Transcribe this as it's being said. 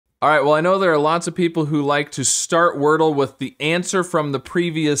All right, well, I know there are lots of people who like to start Wordle with the answer from the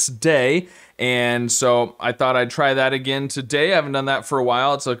previous day, and so I thought I'd try that again today. I haven't done that for a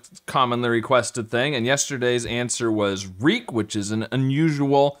while. It's a commonly requested thing, and yesterday's answer was WREAK, which is an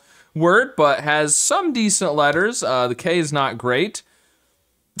unusual word, but has some decent letters. The K is not great.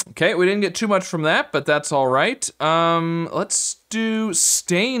 Okay, we didn't get too much from that, but that's all right. Let's do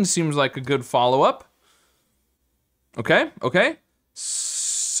stain, seems like a good follow-up. Okay.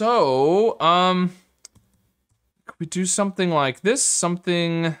 So, could we do something like this?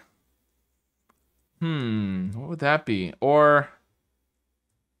 Something, what would that be? Or,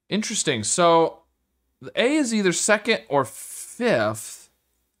 interesting, so the A is either second or fifth,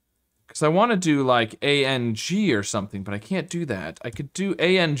 because I want to do like A-N-G or something, but I can't do that. I could do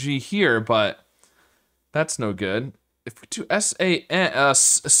A-N-G here, but that's no good. If we do S-A-N,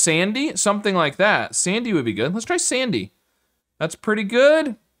 Sandy, something like that. Sandy would be good. Let's try Sandy. That's pretty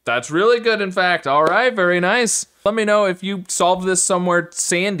good. That's really good, in fact. All right, very nice. Let me know if you solved this somewhere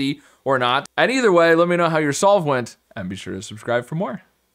sandy or not. And either way, let me know how your solve went, and be sure to subscribe for more.